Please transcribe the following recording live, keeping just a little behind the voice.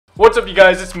What's up, you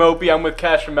guys? It's Mopi. I'm with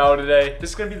Cash and Mal today. This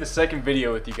is gonna be the second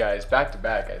video with you guys, back to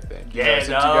back, I think. Yeah,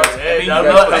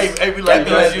 we like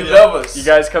because you love us. You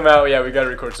guys come out, yeah, we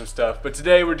gotta record some stuff. But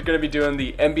today we're gonna be doing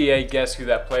the NBA Guess Who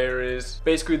That Player Is.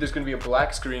 Basically, there's gonna be a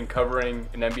black screen covering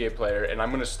an NBA player, and I'm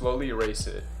gonna slowly erase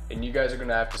it. And you guys are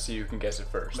gonna have to see who can guess it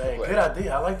first. Man, good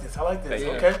idea. I like this.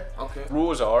 Okay.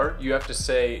 Rules are, you have to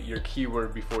say your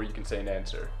keyword before you can say an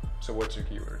answer. So what's your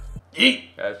keyword?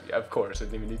 Yeet. Of course, I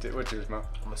didn't even need to. What's yours, Mal?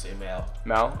 I'm gonna say Mal.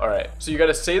 Mal? Alright. So you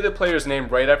gotta say the player's name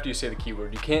right after you say the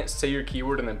keyword. You can't say your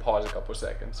keyword and then pause a couple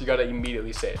seconds. You gotta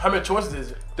immediately say it. How many choices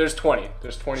is it? There's 20.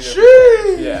 There's 20.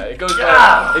 Jeez. Yeah, it goes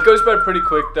by pretty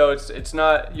quick though. It's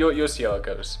not, you'll see how it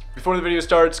goes. Before the video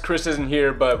starts, Chris isn't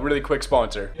here, but really quick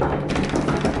sponsor.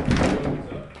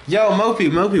 Yo,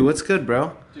 Mopi, what's good,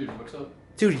 bro? Dude, what's up?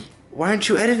 Dude, why aren't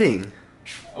you editing?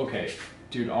 Okay,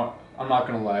 dude, I'm not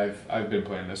gonna lie, I've been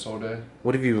playing this all day.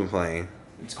 What have you been playing?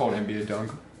 It's called NBA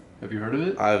Dunk. Have you heard of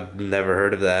it? I've never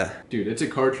heard of that. Dude, it's a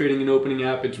card trading and opening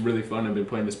app. It's really fun. I've been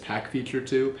playing this pack feature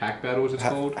too. Pack battles it's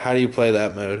called. How do you play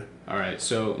that mode? Alright,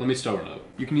 so let me start one up.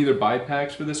 You can either buy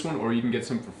packs for this one or you can get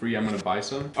some for free. I'm gonna buy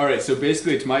some. Alright, so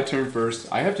basically it's my turn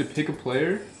first. I have to pick a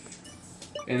player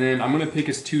and then I'm gonna pick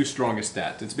his 2 strongest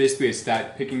stats. It's basically a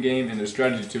stat picking game and there's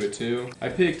strategy to it too. I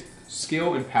picked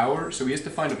skill and power, so he has to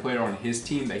find a player on his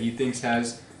team that he thinks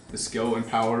has the skill and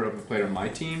power of the player on my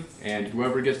team, and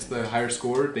whoever gets the higher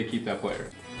score, they keep that player.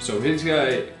 So his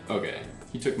guy, okay,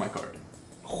 he took my card.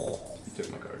 He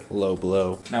took my card. Low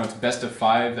blow. Now it's best of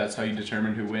 5, that's how you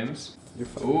determine who wins.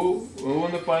 Oh,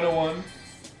 on the final one.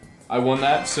 I won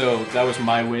that, so that was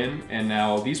my win, and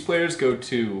now these players go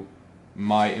to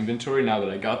my inventory now that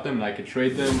I got them, and I could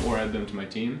trade them or add them to my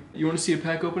team. You want to see a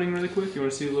pack opening really quick? You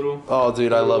want to see a little? Oh,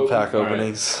 dude, I love pack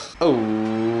openings. Right. Oh.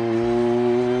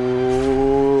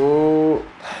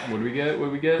 What do we get? What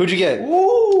do we get? Who'd you get?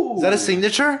 Ooh. Is that a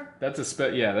signature? That's a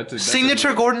that's a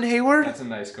signature Gordon Hayward? That's a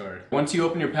nice card. Once you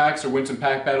open your packs or win some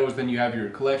pack battles, then you have your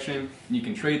collection, and you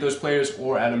can trade those players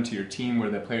or add them to your team where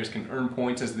the players can earn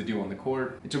points as they do on the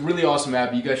court. It's a really awesome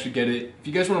app. You guys should get it. If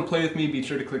you guys want to play with me, be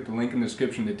sure to click the link in the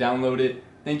description to download it.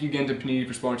 Thank you again to Panini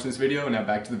for sponsoring this video, and now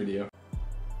back to the video.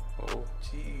 Oh,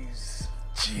 jeez.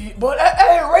 Gee, but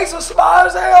hey, race some smile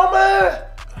as hell, man.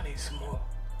 I need some more.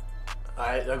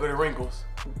 Alright, I go to wrinkles.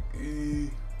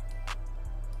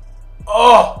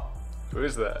 Oh! Who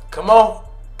is that? Come on,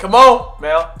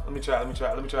 Mal. Let me try.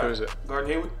 Who is it? Gordon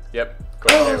Hayward. Yep.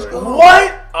 Gordon Hayward.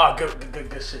 What? Oh,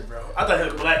 good shit, bro. I thought he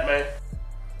was black, man.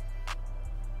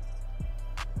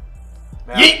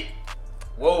 Yeet.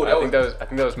 Whoa, I think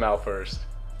that was Mal first.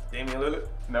 Damian Lillard.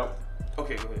 Nope.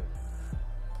 Okay, go ahead.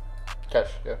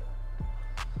 Cash. Yeah.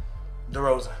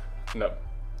 DeRozan. Nope.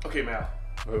 Okay, Mal.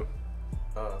 Who?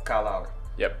 Kyle Lowry.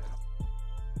 Yep.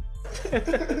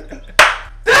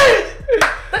 Dang!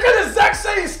 They got the exact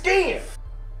same skin.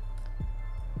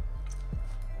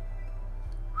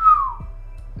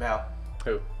 Mal.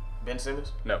 Who? Ben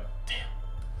Simmons? No. Damn.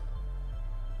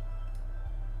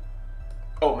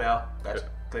 Oh, Mal. Gotcha.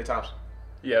 Klay Thompson.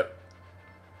 Yep.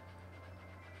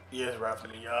 Yeah, it's right for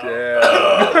me, y'all. Yeah.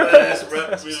 Oh, man, it's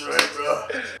right for me, right, bro.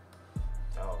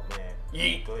 Oh, man.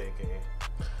 Yeet. Go ahead, kid.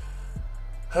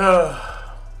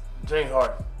 James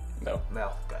Harden. No.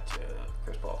 Mal. Gotcha.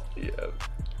 Chris Paul. Yep.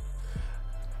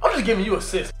 I'm just giving you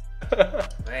assists.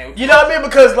 Man, you know what I mean?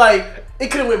 Because, like, it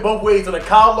could have went both ways on the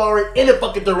Kyle Lowry and the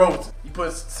fucking DeRozan. You put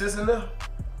assists in there?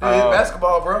 It's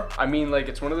basketball, bro. I mean, like,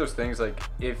 it's one of those things, like,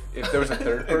 if there was a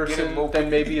third person,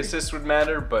 then maybe assists would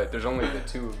matter, but there's only the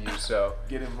 2 of you, so.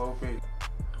 Get him, Mopi.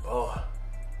 Oh.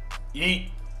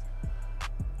 Yeet.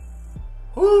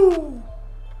 Woo.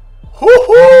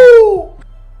 Woo-hoo.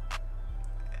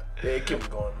 Yeah, keep it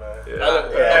going, man.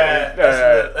 Yeah.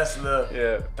 That's love.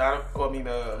 Yeah. Donovan,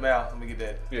 Mal. Let me get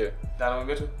that. Yeah. Donovan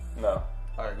Mitchell? No.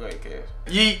 Alright, go ahead, Cash.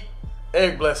 Yeet.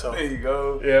 Eric Bledsoe. There you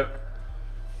go. Yep.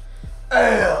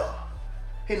 Damn.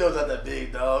 He knows not that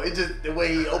big, dog. It's just the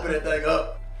way he opened that thing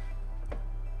up.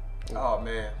 Oh,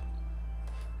 man.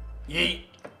 Yeet.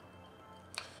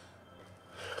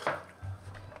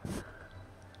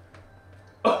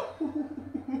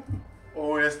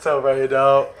 Oh, it's tough right here,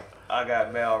 dog. I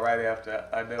got Mel right after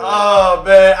I know. Oh,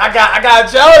 man. I got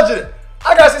to challenge it.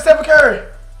 I got to say Stephen Curry.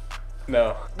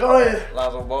 No. Go ahead.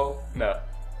 Lonzo Ball. No.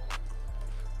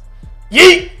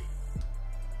 Yeet.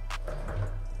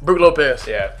 Brook Lopez.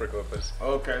 Yeah, Brook Lopez.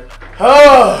 Okay.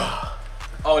 Oh,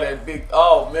 that big.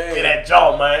 Oh, man. Yeah, that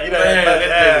jaw, man. You know,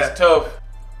 that thing is tough.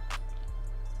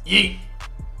 Yeet.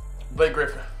 Blake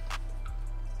Griffin.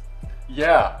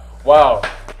 Yeah. Wow.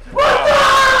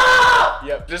 Wow.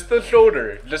 Yep, just the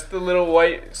shoulder. Just the little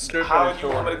white strip on the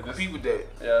shoulder. How do you want me to compete with that?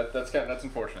 Yeah, that's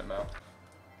unfortunate, Mal.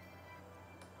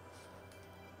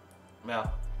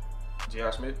 Mal.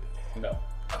 J.R. Smith? No.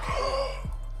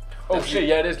 Oh shit,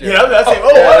 yeah, it is JR. Yeah, that's it.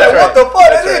 Oh, yeah, what that's the right. fuck?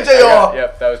 That's That is right. J.R.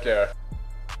 Yep, that was JR.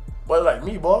 Boy, like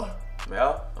me, boy.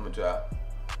 Mal, I'm gonna try.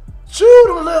 Shoot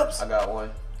them lips. I got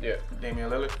one. Yeah. Damian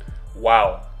Lillard.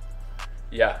 Wow.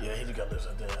 Yeah. Yeah, he just got lips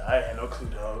up there. I had no clue,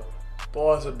 dog.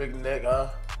 Boy, it's a big neck, huh?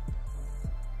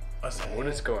 What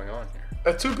is going on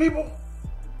here? Two people?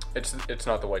 It's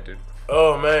not the white dude.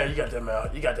 Oh man, you got that Mal.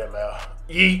 You got that Mal.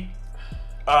 Yeet.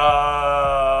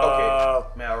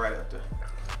 Okay. Mal right after.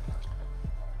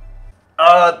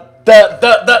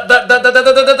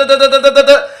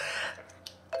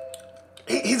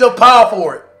 He's a power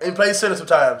forward and plays center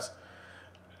sometimes.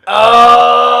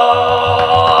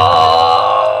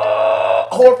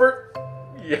 Horford.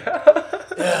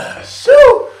 Yeah.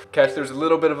 Shoot. Cash, there's a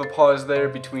little bit of a pause there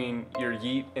between your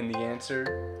yeet and the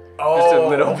answer. Oh, Just a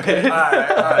little okay. bit. All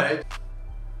right.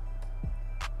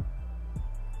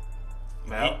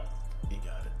 Mal. He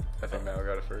got it. I think Mal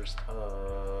got it first.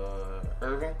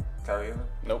 Irving. Kyrie Irving.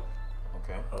 Nope.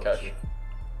 Okay. Oh, Cash.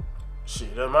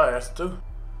 Shit, that's my answer too.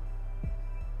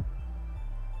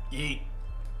 Yeet.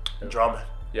 Drummond.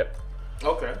 Yep.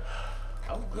 Okay.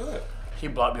 I'm good. He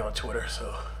blocked me on Twitter,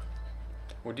 so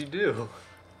What'd you do?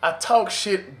 I talk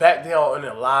shit back then on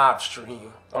a live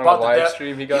stream. On about a the live da-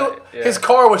 stream, he got it? Yeah. His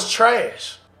car was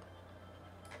trash.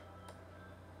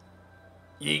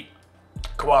 Yeet.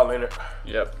 Kawhi Leonard.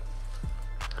 Yep.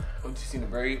 What you seen the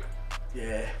braid?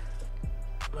 Yeah.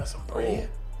 That's some bread.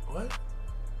 What?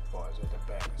 Boy, it's at the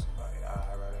back of somebody's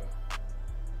eye right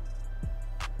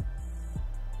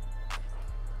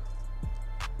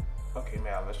there. Okay,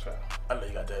 Mal, let's try. I know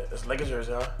you got that. It's Lakers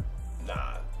jersey, huh?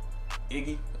 Nah.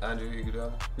 Iggy. Andrew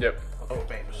Iguodala. Yep. Okay, Oh,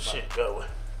 bang. shit, go.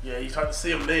 Yeah, you start to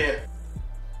see him then.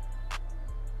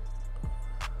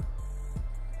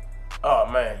 Oh,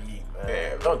 man, yeet, man.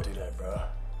 Yeah, Don't do that, bro.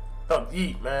 Don't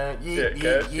yeet, man. Yeet, Yeah, yeet,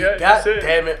 guys. yeet. Yeah, God say it.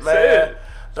 damn it, Say man. it.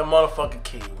 The motherfucking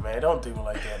king, man. Don't do me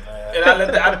like that, man. And I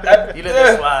let that. You let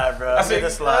that slide, bro. I I said, let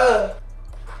that slide.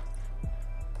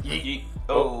 Yeet. Yeet.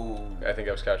 Oh. I think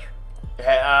that was Cash.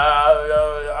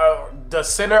 The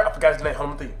center, I forgot his name. Hold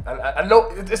on, let me think. I know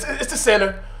it's the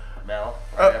center. Mal,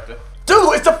 right after.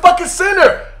 Dude, it's the fucking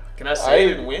center. Can I say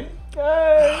it and win? Hold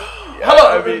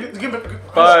on. I mean, Give me,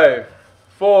 5,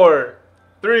 4,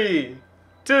 3,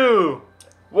 2,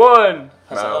 1.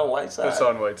 Hassan Whiteside.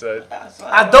 Hassan Whiteside.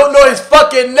 I don't know his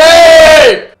fucking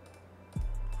name.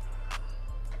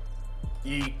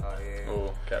 Yeet. Oh, yeah.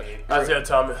 Oh, Cash. Isaiah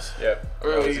Thomas. Yep. That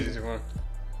Really was an easy. easy one.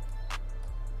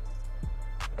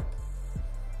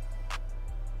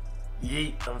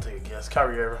 Yeet. I'm gonna take a guess.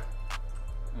 Kyrie Irving.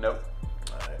 Nope.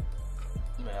 All right.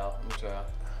 Mal, let me try.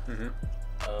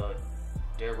 Mm-hmm.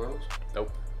 Derrick Rose.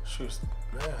 Nope. Shoot.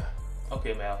 Man.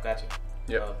 Okay, Mal, got you.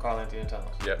 Yep. Carl Anthony Towns.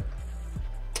 Yep.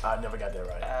 I never got that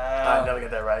right. I never got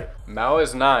that right. Mao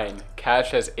is 9, Cash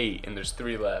has 8, and there's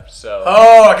 3 left. So.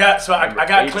 Oh, I got Number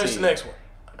to clinch 18. the next one.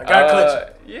 I got to clinch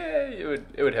it. Yeah,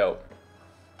 it would help.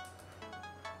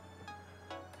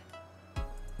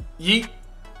 Yeet.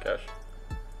 Cash.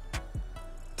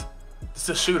 It's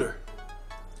a shooter.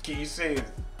 Can you say it?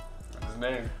 What's his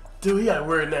name? Dude, he got a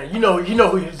weird name. You know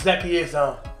who exactly is,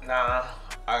 huh? Nah.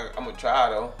 I'm gonna try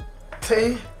though.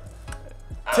 T.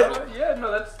 Yeah,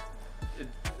 no, that's. It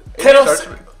Tell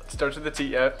starts with the T.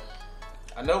 Yeah.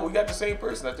 I know we got the same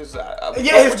person. I just.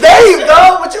 Yeah, his name,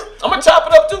 dog. What you? I'm gonna chop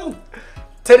it up too.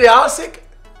 Teddy Osik?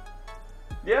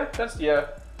 Yeah, that's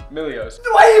Milios.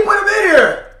 Why you put him in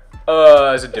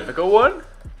here? Is a difficult one?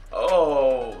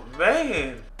 Oh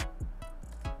man.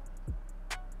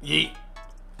 Yeet.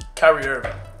 Kyrie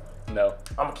Irving. No.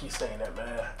 I'm gonna keep saying that,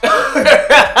 man.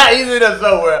 He's in there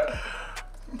somewhere.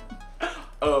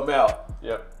 Mal.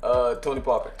 Yep. Tony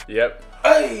Parker. Yep.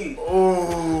 Hey.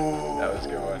 Ooh. That was a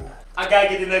good one. I gotta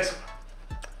get the next one.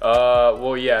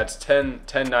 Well, yeah, it's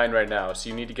 10-9 right now, so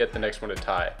you need to get the next one to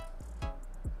tie.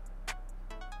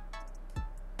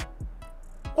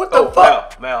 What the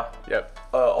fuck? Mal. Yep.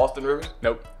 Austin Rivers.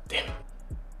 Nope. Damn it.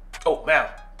 Oh, Mal.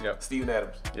 Yep. Steven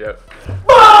Adams. Yep.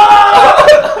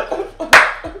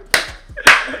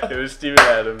 It was Steven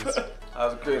Adams. That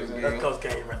was a crazy That's a game. close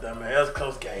game right there, man. That's a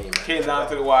close game. Came down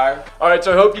to the wire. All right,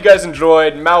 so I hope you guys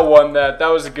enjoyed. Mal won that. That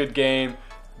was a good game.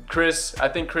 Chris, I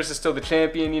think Chris is still the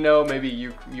champion, you know. Maybe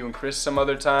you and Chris some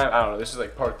other time. I don't know. This is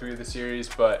like part 3 of the series,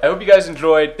 but I hope you guys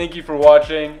enjoyed. Thank you for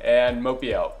watching, and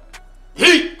Mopi out.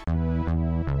 Yeet.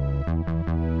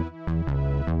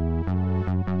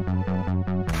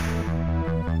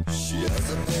 She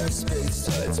has a pair of space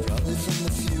tights, probably from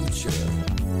the future.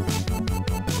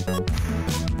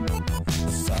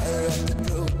 Fire up the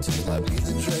protein might be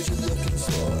the treasure looking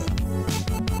for.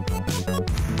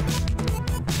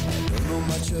 I don't know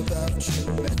much about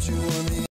you. Met you on the